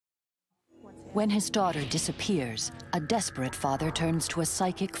When his daughter disappears, a desperate father turns to a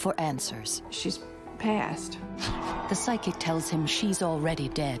psychic for answers. She's passed. The psychic tells him she's already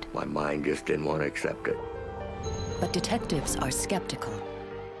dead. My mind just didn't want to accept it. But detectives are skeptical.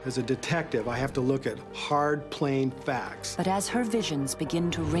 As a detective, I have to look at hard, plain facts. But as her visions begin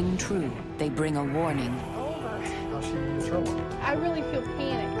to ring true, they bring a warning. How's she in trouble? I really feel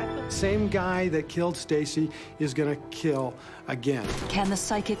panic. Same guy that killed Stacy is gonna kill again. Can the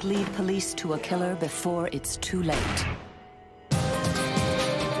psychic lead police to a killer before it's too late?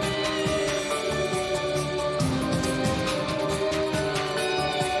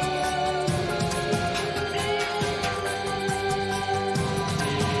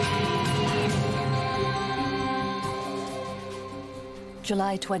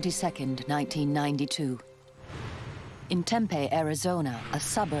 July 22nd, 1992. In Tempe, Arizona, a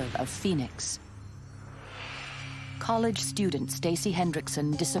suburb of Phoenix. College student Stacy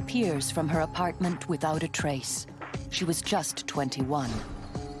Hendrickson disappears from her apartment without a trace. She was just 21.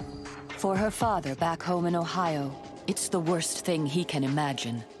 For her father back home in Ohio, it's the worst thing he can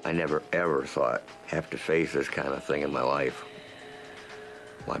imagine. I never ever thought I'd have to face this kind of thing in my life.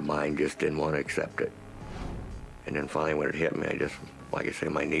 My mind just didn't want to accept it. And then finally when it hit me, I just, like I say,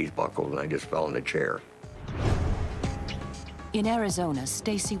 my knees buckled and I just fell in the chair. In Arizona,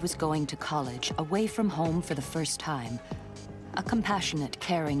 Stacy was going to college, away from home for the first time. A compassionate,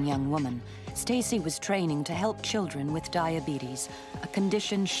 caring young woman, Stacy was training to help children with diabetes, a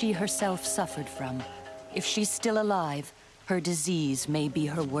condition she herself suffered from. If she's still alive, her disease may be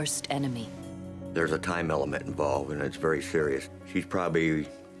her worst enemy. There's a time element involved, and it's very serious. She's probably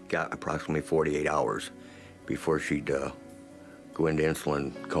got approximately 48 hours before she'd go into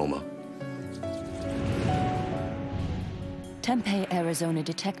insulin coma. Tempe, Arizona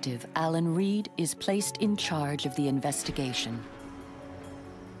detective Alan Reed is placed in charge of the investigation.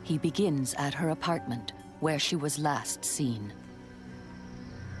 He begins at her apartment, where she was last seen.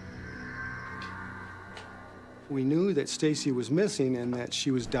 We knew that Stacy was missing and that she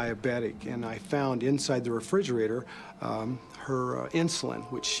was diabetic, and I found inside the refrigerator her insulin,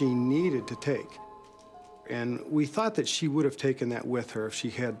 which she needed to take. And we thought that she would have taken that with her if she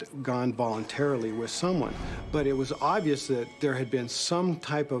had gone voluntarily with someone. But it was obvious that there had been some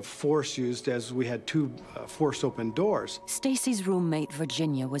type of force used, as we had two forced open doors. Stacy's roommate,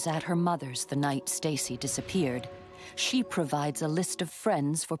 Virginia, was at her mother's the night Stacy disappeared. She provides a list of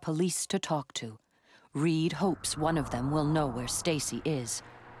friends for police to talk to. Reed hopes one of them will know where Stacy is.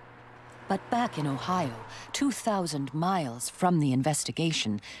 But back in Ohio, 2,000 miles from the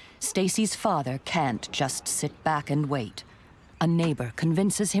investigation, Stacy's father can't just sit back and wait. A neighbor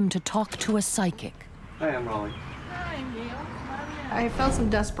convinces him to talk to a psychic. Hi, I'm Roland. Hi, Gale. I felt some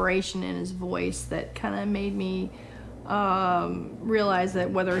desperation in his voice that kind of made me realize that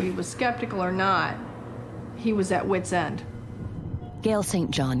whether he was skeptical or not, he was at wit's end. Gale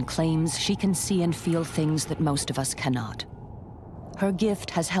St. John claims she can see and feel things that most of us cannot. Her gift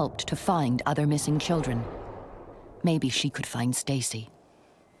has helped to find other missing children. Maybe she could find Stacy.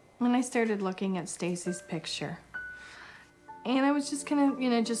 When I started looking at Stacy's picture, and I was just kind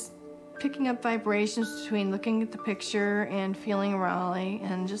of, just picking up vibrations between looking at the picture and feeling Raleigh,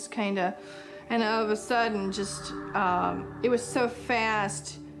 and just kind of, and all of a sudden, just, it was so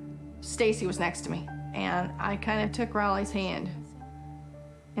fast, Stacy was next to me. And I kind of took Raleigh's hand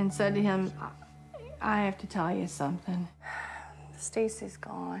and said to him, I have to tell you something. Stacy's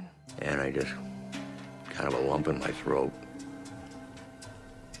gone. And I just kind of a lump in my throat.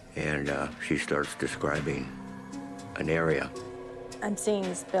 And she starts describing an area. I'm seeing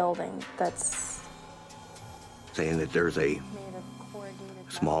this building that's saying that there's a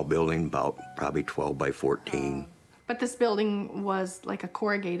small building about probably 12 by 14. But this building was like a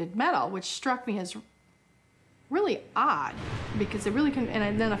corrugated metal, which struck me as really odd, because it really couldn't,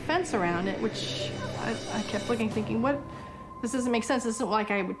 and then a fence around it, which I kept looking, thinking, what? This doesn't make sense. This isn't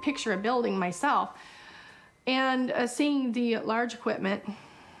like I would picture a building myself. And seeing the large equipment,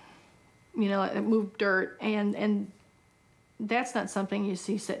 it moved dirt, and that's not something you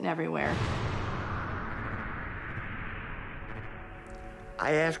see sitting everywhere.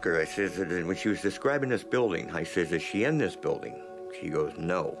 I asked her, I says, when she was describing this building, I says, is she in this building? She goes,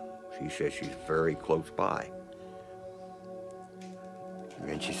 no. She says she's very close by.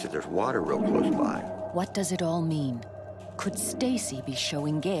 And she said, there's water real close by. What does it all mean? Could Stacy be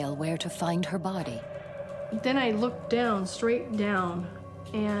showing Gale where to find her body? Then I looked down, straight down,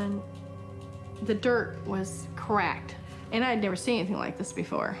 and the dirt was cracked. And I had never seen anything like this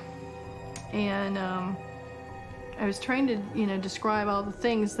before. And I was trying to, describe all the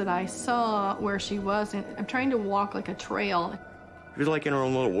things that I saw where she was. And I'm trying to walk like a trail. She was like in her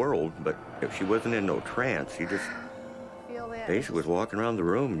own little world, but if she wasn't in no trance, she just basically was walking around the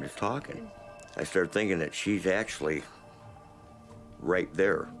room and just talking. I started thinking that she's actually right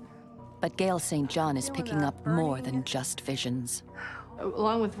there. But Gale St. John is picking up more than just visions.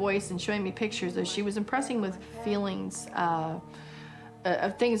 Along with voice and showing me pictures, she was impressing with feelings of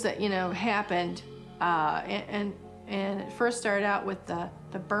things that, you know, happened. And it first started out with the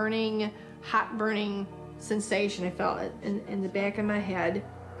burning, hot burning sensation I felt in the back of my head.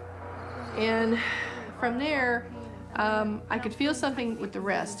 And from there, I could feel something with the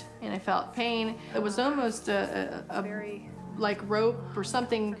wrist, and I felt pain. It was almost like rope or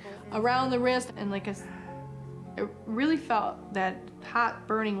something around the wrist, and like I really felt that hot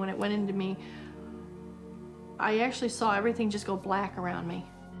burning when it went into me. I actually saw everything just go black around me.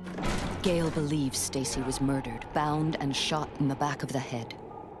 Gale believes Stacy was murdered, bound and shot in the back of the head.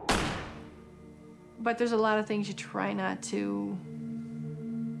 But there's a lot of things you try not to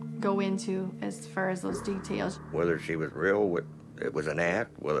go into as far as those details. Whether she was real, it was an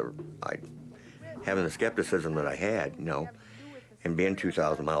act, whether having the skepticism that I had, you know, and being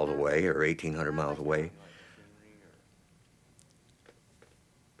 2,000 miles away or 1,800 miles away,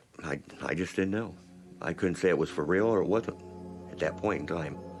 I just didn't know. I couldn't say it was for real or it wasn't at that point in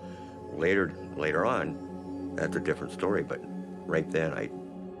time. Later on, that's a different story, but right then,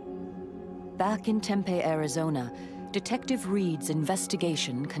 Back in Tempe, Arizona, Detective Reed's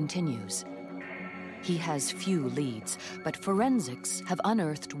investigation continues. He has few leads, but forensics have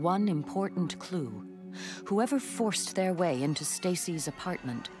unearthed one important clue. Whoever forced their way into Stacy's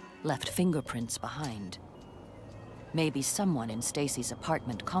apartment left fingerprints behind. Maybe someone in Stacy's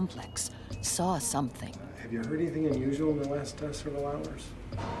apartment complex saw something. Have you heard anything unusual in the last several hours?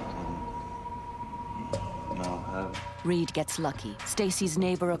 no. Reed gets lucky. Stacy's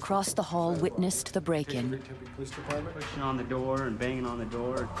neighbor across the hall witnessed the break-in. Pushing on the door and banging on the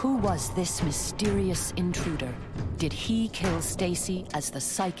door. Who was this mysterious intruder? Did he kill Stacy as the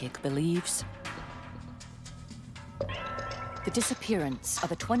psychic believes? The disappearance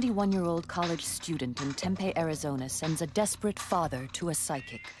of a 21-year-old college student in Tempe, Arizona sends a desperate father to a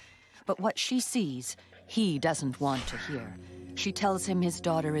psychic. But what she sees, he doesn't want to hear. She tells him his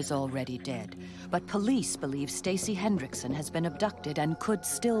daughter is already dead, but police believe Stacy Hendrickson has been abducted and could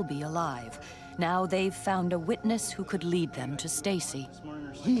still be alive. Now they've found a witness who could lead them to Stacy.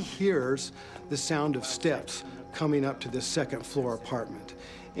 He hears the sound of steps coming up to this second-floor apartment.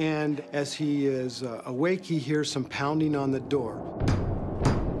 And as he is awake, he hears some pounding on the door.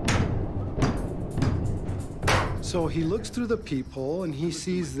 So he looks through the peephole and he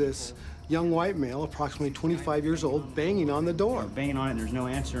sees this young white male, approximately 25 years old, banging on the door. Banging on it, there's no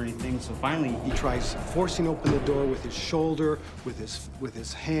answer or anything, so finally he tries forcing open the door with his shoulder, with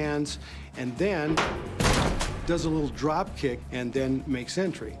his hands, and then does a little drop kick and then makes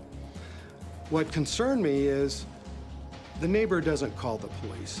entry. What concerned me is the neighbor doesn't call the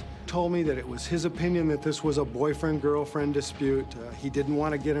police. Told me that it was his opinion that this was a boyfriend-girlfriend dispute. He didn't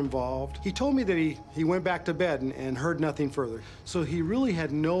want to get involved. He told me that he went back to bed and heard nothing further. So he really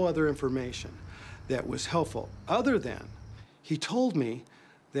had no other information that was helpful, other than he told me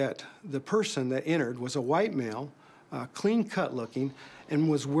that the person that entered was a white male, clean-cut looking, and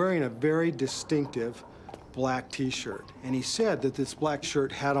was wearing a very distinctive black T-shirt. And he said that this black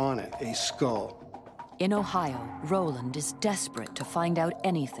shirt had on it a skull. In Ohio, Roland is desperate to find out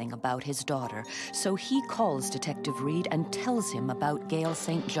anything about his daughter, so he calls Detective Reed and tells him about Gale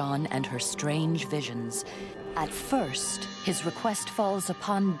St. John and her strange visions. At first, his request falls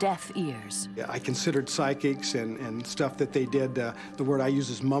upon deaf ears. Yeah, I considered psychics and stuff that they did. The word I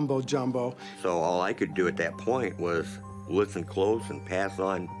use is mumbo-jumbo. So all I could do at that point was listen close and pass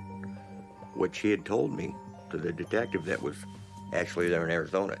on what she had told me to the detective that was actually there in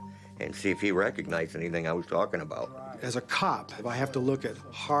Arizona, and see if he recognized anything I was talking about. As a cop, I have to look at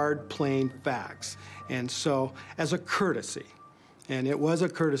hard, plain facts. And so, as a courtesy, and it was a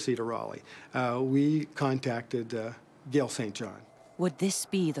courtesy to Raleigh, we contacted Gale St. John. Would this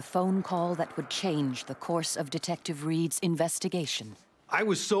be the phone call that would change the course of Detective Reed's investigation? I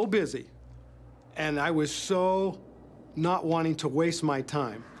was so busy, and I was so not wanting to waste my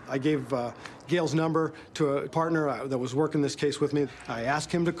time. I gave Gale's number to a partner that was working this case with me. I asked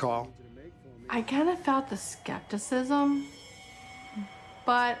him to call. I kind of felt the skepticism,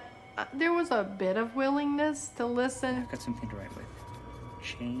 but there was a bit of willingness to listen. I've got something to write with.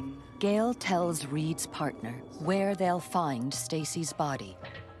 Chain. Gale tells Reed's partner where they'll find Stacy's body.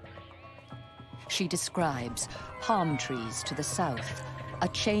 She describes palm trees to the south, a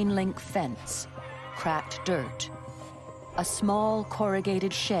chain-link fence, cracked dirt, a small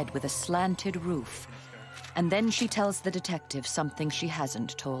corrugated shed with a slanted roof, And then she tells the detective something she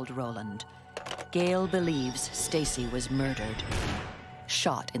hasn't told Roland. Gale believes Stacy was murdered,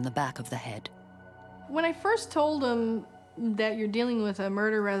 shot in the back of the head. When I first told him that you're dealing with a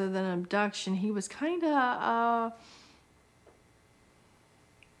murder rather than an abduction, he was kind of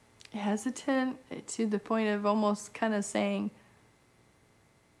hesitant to the point of almost kind of saying,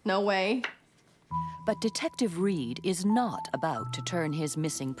 no way. But Detective Reed is not about to turn his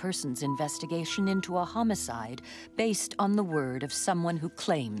missing persons investigation into a homicide based on the word of someone who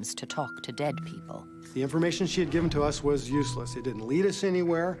claims to talk to dead people. The information she had given to us was useless. It didn't lead us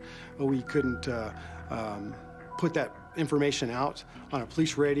anywhere. We couldn't put that information out on a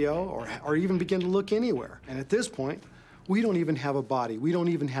police radio or even begin to look anywhere. And at this point, we don't even have a body. We don't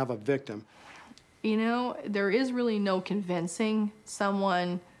even have a victim. You know, there is really no convincing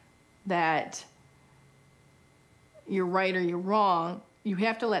someone that you're right or you're wrong. You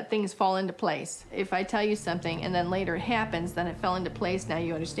have to let things fall into place. If I tell you something and then later it happens, then it fell into place, now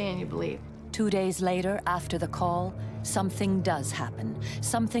you understand, you believe. 2 days later, after the call, something does happen.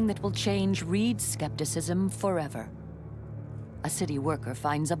 Something that will change Reed's skepticism forever. A city worker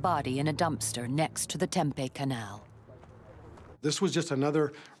finds a body in a dumpster next to the Tempe Canal. This was just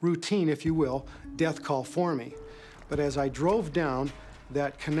another routine, if you will, death call for me. But as I drove down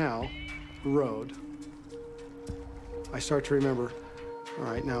that canal road, I start to remember, all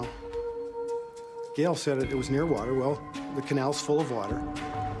right, now, Gale said it was near water. Well, the canal's full of water.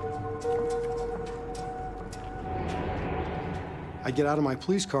 I get out of my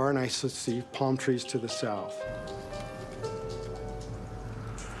police car and I see palm trees to the south.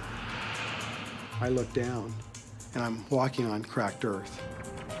 I look down and I'm walking on cracked earth.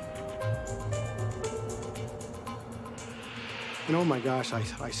 And oh my gosh,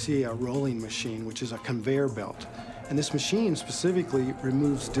 I see a rolling machine, which is a conveyor belt. And this machine specifically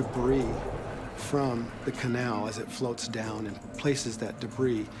removes debris from the canal as it floats down and places that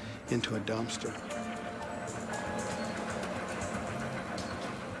debris into a dumpster.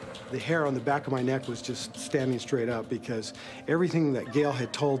 The hair on the back of my neck was just standing straight up because everything that Gale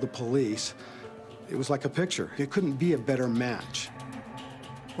had told the police, it was like a picture. It couldn't be a better match.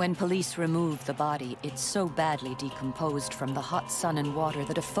 When police remove the body, it's so badly decomposed from the hot sun and water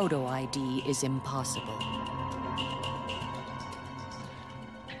that a photo ID is impossible.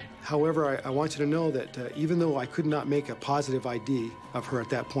 However, I want you to know that even though I could not make a positive ID of her at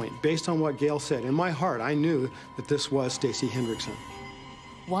that point, based on what Gale said, in my heart, I knew that this was Stacy Hendrickson.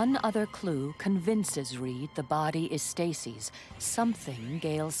 One other clue convinces Reed the body is Stacy's, something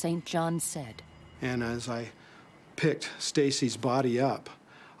Gale St. John said. And as I picked Stacy's body up,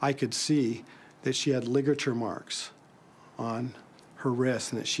 I could see that she had ligature marks on her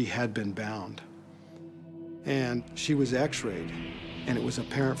wrists and that she had been bound. And she was x-rayed, and it was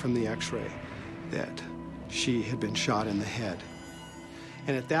apparent from the x-ray that she had been shot in the head.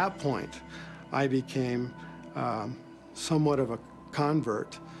 And at that point, I became somewhat of a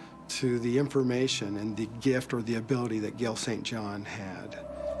convert to the information and the gift or the ability that Gale St. John had.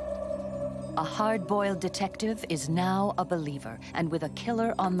 A hard-boiled detective is now a believer, and with a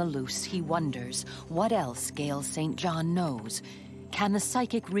killer on the loose, he wonders what else Gale St. John knows. Can the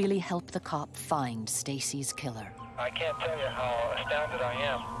psychic really help the cop find Stacy's killer? I can't tell you how astounded I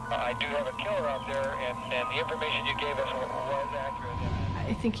am. I do have a killer out there, and the information you gave us was accurate.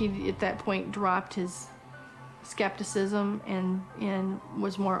 I think he, at that point, dropped his skepticism and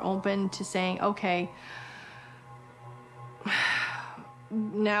was more open to saying, okay,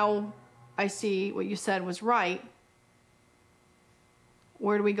 now I see what you said was right.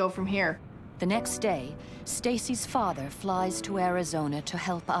 Where do we go from here? The next day, Stacy's father flies to Arizona to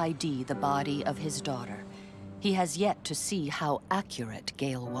help ID the body of his daughter. He has yet to see how accurate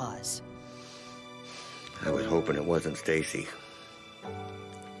Gale was. I was hoping it wasn't Stacy.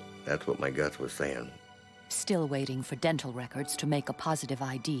 That's what my guts was saying. Still waiting for dental records to make a positive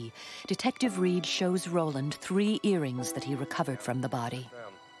ID, Detective Reed shows Roland 3 earrings that he recovered from the body.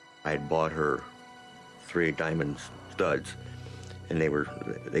 I had bought her 3 diamond studs, and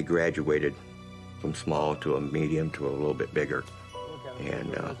they graduated from small to a medium to a little bit bigger.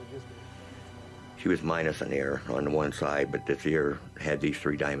 And she was minus an ear on one side, but this ear had these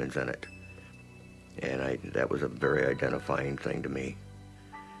 3 diamonds in it. And that was a very identifying thing to me,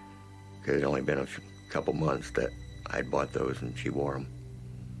 because it had only been a couple months that I'd bought those and she wore them.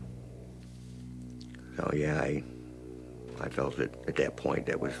 So yeah, I felt that at that point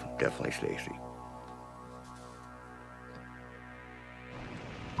that was definitely Stacy.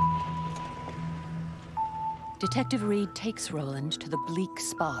 Detective Reed takes Roland to the bleak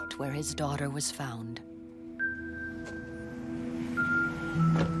spot where his daughter was found.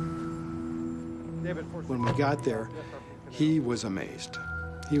 When we got there, he was amazed.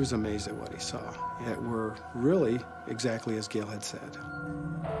 He was amazed at what he saw. It were really exactly as Gale had said.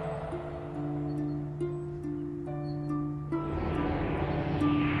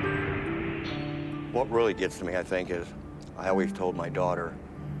 What really gets to me, I think, is I always told my daughter,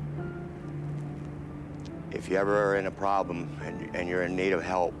 if you ever are in a problem and you're in need of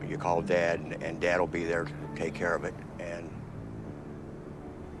help, you call Dad, and Dad will be there to take care of it. And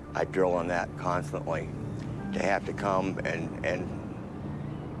I drill on that constantly. To have to come and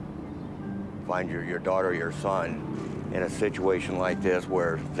find your daughter or your son in a situation like this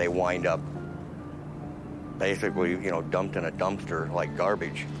where they wind up basically, you know, dumped in a dumpster like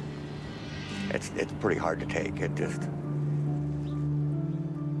garbage, it's pretty hard to take. It just...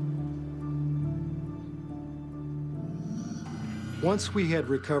 Once we had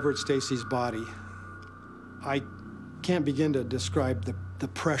recovered Stacy's body, I can't begin to describe the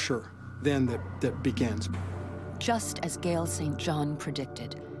pressure then that begins. Just as Gale St. John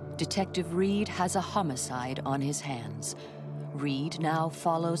predicted, Detective Reed has a homicide on his hands. Reed now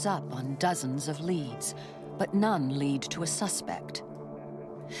follows up on dozens of leads, but none lead to a suspect.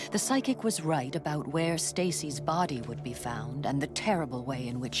 The psychic was right about where Stacy's body would be found and the terrible way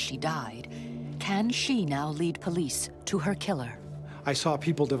in which she died. Can she now lead police to her killer? I saw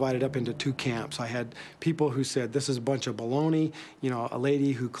people divided up into two camps. I had people who said, this is a bunch of baloney. You know, a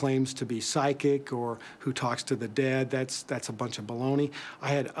lady who claims to be psychic or who talks to the dead, that's a bunch of baloney. I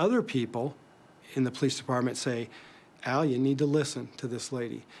had other people in the police department say, Al, you need to listen to this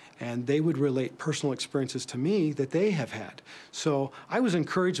lady. And they would relate personal experiences to me that they have had. So I was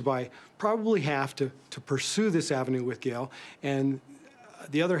encouraged by probably half to pursue this avenue with Gale, and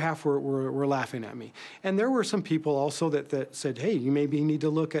the other half were laughing at me. And there were some people also that said, hey, you maybe need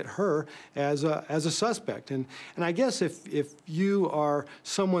to look at her as a suspect. And I guess if you are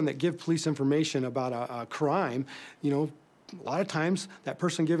someone that gives police information about a crime, you know, a lot of times that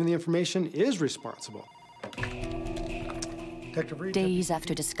person giving the information is responsible. Days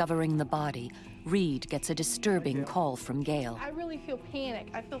after discovering the body, Reed gets a disturbing call from Gale. I really feel panic.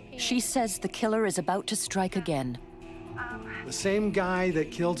 I feel panic. She says the killer is about to strike again. The same guy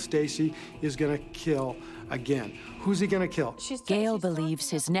that killed Stacy is going to kill again. Who's he going to kill? Gale believes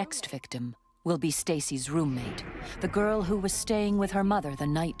his next victim will be Stacy's roommate, the girl who was staying with her mother the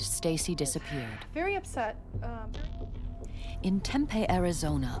night Stacy disappeared. Very upset. In Tempe,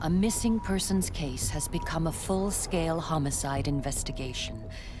 Arizona, a missing persons case has become a full-scale homicide investigation.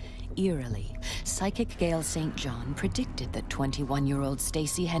 Eerily, psychic Gale St. John predicted that 21-year-old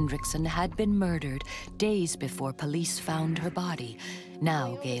Stacy Hendrickson had been murdered days before police found her body.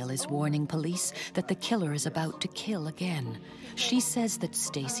 Now Gale is warning police that the killer is about to kill again. She says that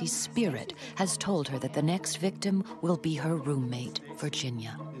Stacy's spirit has told her that the next victim will be her roommate,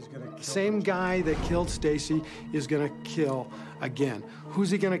 Virginia. The same guy that killed Stacy is going to kill again. Who's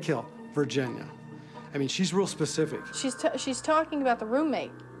he going to kill? Virginia. I mean, she's real specific. She's talking about the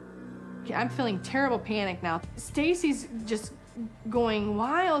roommate. I'm feeling terrible panic now. Stacy's just going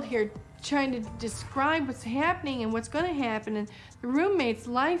wild here, trying to describe what's happening and what's going to happen, and the roommate's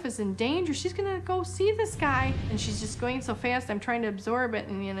life is in danger. She's going to go see this guy, and she's just going so fast. I'm trying to absorb it,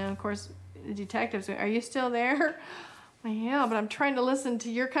 and you know, of course, the detective's going, "Are you still there?" Yeah, but I'm trying to listen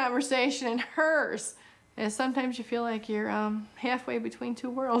to your conversation and hers. And sometimes you feel like you're halfway between two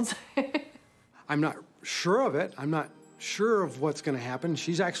worlds. I'm not sure of it. I'm not sure of what's going to happen.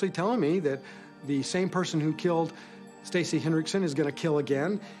 She's actually telling me that the same person who killed Stacy Hendrickson is going to kill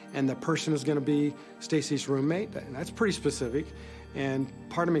again, and the person is going to be Stacy's roommate. And that's pretty specific. And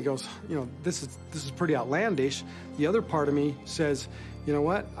part of me goes, you know, this is pretty outlandish. The other part of me says, you know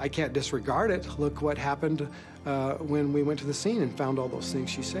what? I can't disregard it. Look what happened when we went to the scene and found all those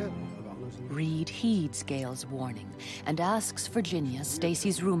things she said. Reed heeds Gale's warning and asks Virginia,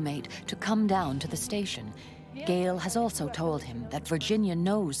 Stacy's roommate, to come down to the station. Gale has also told him that Virginia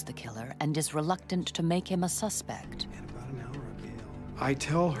knows the killer and is reluctant to make him a suspect. I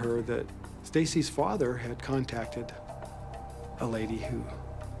tell her that Stacy's father had contacted a lady who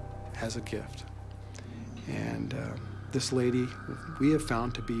has a gift. And this lady we have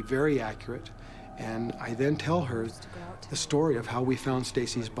found to be very accurate. And I then tell her the story of how we found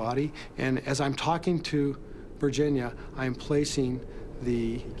Stacy's body. And as I'm talking to Virginia, I'm placing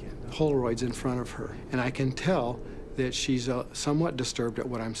the Polaroids in front of her. And I can tell that she's somewhat disturbed at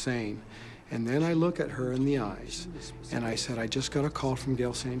what I'm saying. And then I look at her in the eyes, and I said, I just got a call from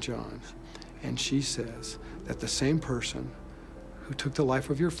Gale St. John. And she says that the same person who took the life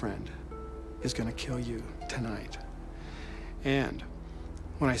of your friend is going to kill you tonight. And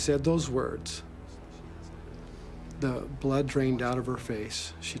when I said those words, The blood drained out of her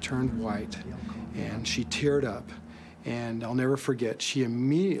face. She turned white, and she teared up. And I'll never forget, she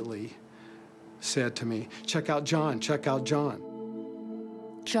immediately said to me, "Check out John, check out John."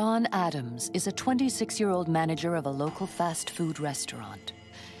 John Adams is a 26-year-old manager of a local fast food restaurant.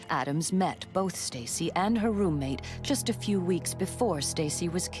 Adams met both Stacy and her roommate just a few weeks before Stacy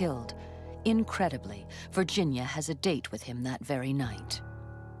was killed. Incredibly, Virginia has a date with him that very night.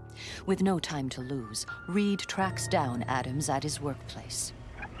 With no time to lose, Reed tracks down Adams at his workplace.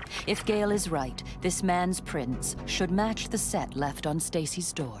 If Gale is right, this man's prints should match the set left on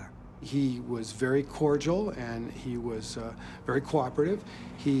Stacy's door. He was very cordial and he was very cooperative.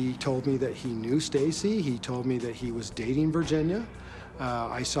 He told me that he knew Stacy. He told me that he was dating Virginia.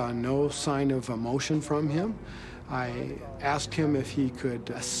 I saw no sign of emotion from him. I asked him if he could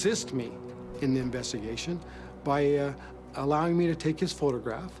assist me in the investigation by allowing me to take his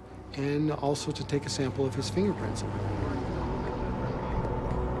photograph and also to take a sample of his fingerprints.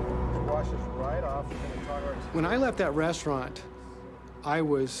 When I left that restaurant, I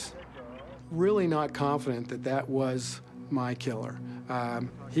was really not confident that that was my killer.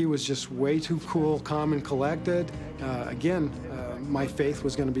 He was just way too cool, calm, and collected. My faith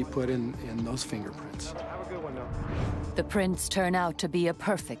was going to be put in those fingerprints. Have a good one, though. The prints turn out to be a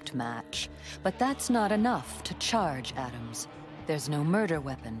perfect match, but that's not enough to charge Adams. There's no murder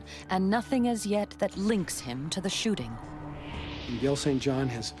weapon, and nothing as yet that links him to the shooting. And Gale St.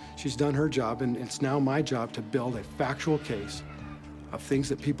 she's done her job, and it's now my job to build a factual case of things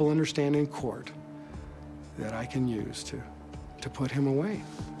that people understand in court that I can use to put him away.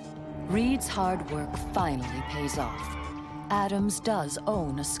 Reed's hard work finally pays off. Adams does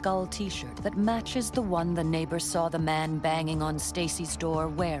own a skull t-shirt that matches the one the neighbor saw the man banging on Stacy's door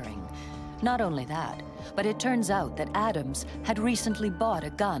wearing. Not only that, but it turns out that Adams had recently bought a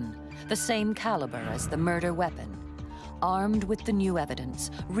gun, the same caliber as the murder weapon. Armed with the new evidence,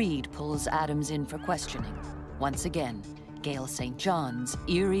 Reed pulls Adams in for questioning. Once again, Gale St. John's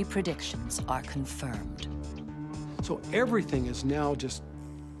eerie predictions are confirmed. So everything is now just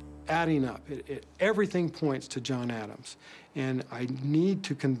adding up. Everything points to John Adams. And I need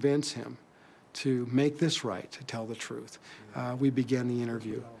to convince him to make this right, to tell the truth. We began the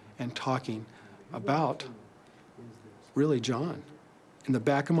interview and talking about, really, John. In the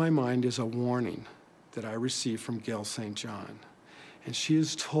back of my mind is a warning that I received from Gale St. John. And she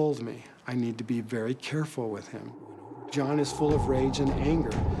has told me I need to be very careful with him. John is full of rage and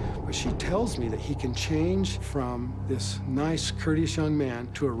anger, but she tells me that he can change from this nice, courteous young man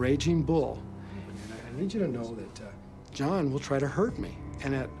to a raging bull. And I need you to know that John will try to hurt me.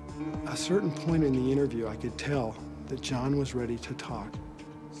 And at a certain point in the interview, I could tell that John was ready to talk.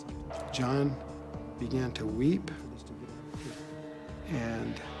 John began to weep,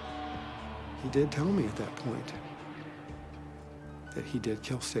 and he did tell me at that point that he did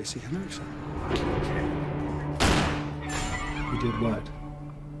kill Stacy Hendrickson. He did what?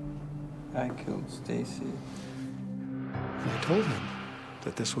 I killed Stacy. And I told him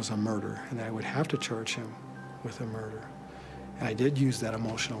that this was a murder, and I would have to charge him with a murder. And I did use that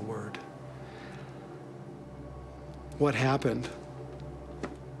emotional word. What happened,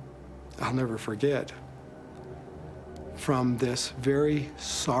 I'll never forget. From this very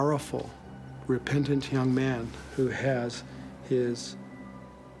sorrowful, repentant young man who has his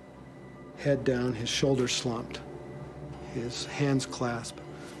head down, his shoulders slumped, his hands clasped,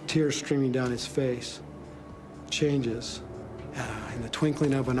 tears streaming down his face, changes in the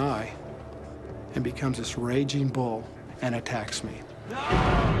twinkling of an eye and becomes this raging bull and attacks me.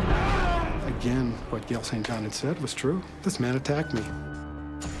 Again, what Gale St. John had said was true. This man attacked me.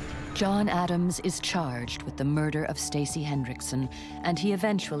 John Adams is charged with the murder of Stacy Hendrickson, and he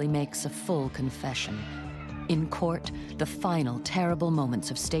eventually makes a full confession. In court, the final terrible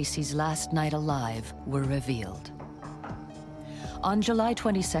moments of Stacy's last night alive were revealed. On July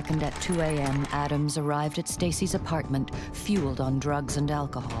 22nd at 2 a.m., Adams arrived at Stacy's apartment, fueled on drugs and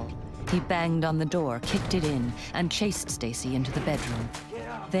alcohol. He banged on the door, kicked it in, and chased Stacy into the bedroom.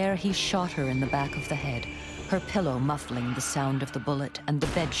 There, he shot her in the back of the head, her pillow muffling the sound of the bullet and the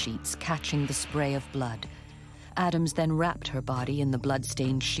bedsheets catching the spray of blood. Adams then wrapped her body in the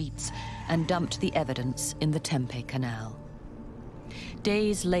blood-stained sheets and dumped the evidence in the Tempe Canal.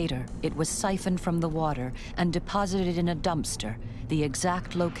 Days later, it was siphoned from the water and deposited in a dumpster, the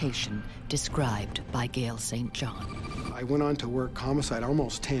exact location described by Gale St. John. I went on to work homicide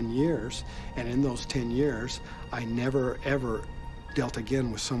almost 10 years, and in those 10 years, I never, ever dealt again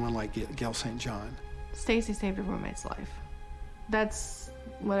with someone like Gale St. John. Stacy saved her roommate's life. That's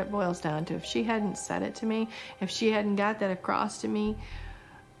what it boils down to. If she hadn't said it to me, if she hadn't got that across to me,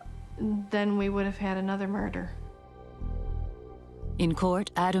 then we would have had another murder. In court,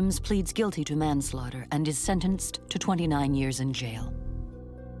 Adams pleads guilty to manslaughter and is sentenced to 29 years in jail.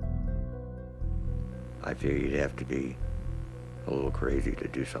 I feel you'd have to be a little crazy to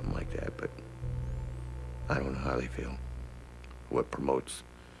do something like that, but I don't know how they feel. What promotes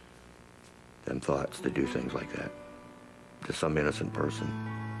them thoughts to do things like that to some innocent person.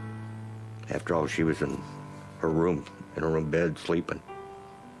 After all, she was in her room bed, sleeping.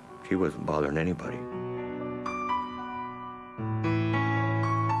 She wasn't bothering anybody.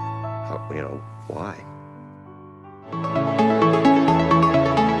 How, why?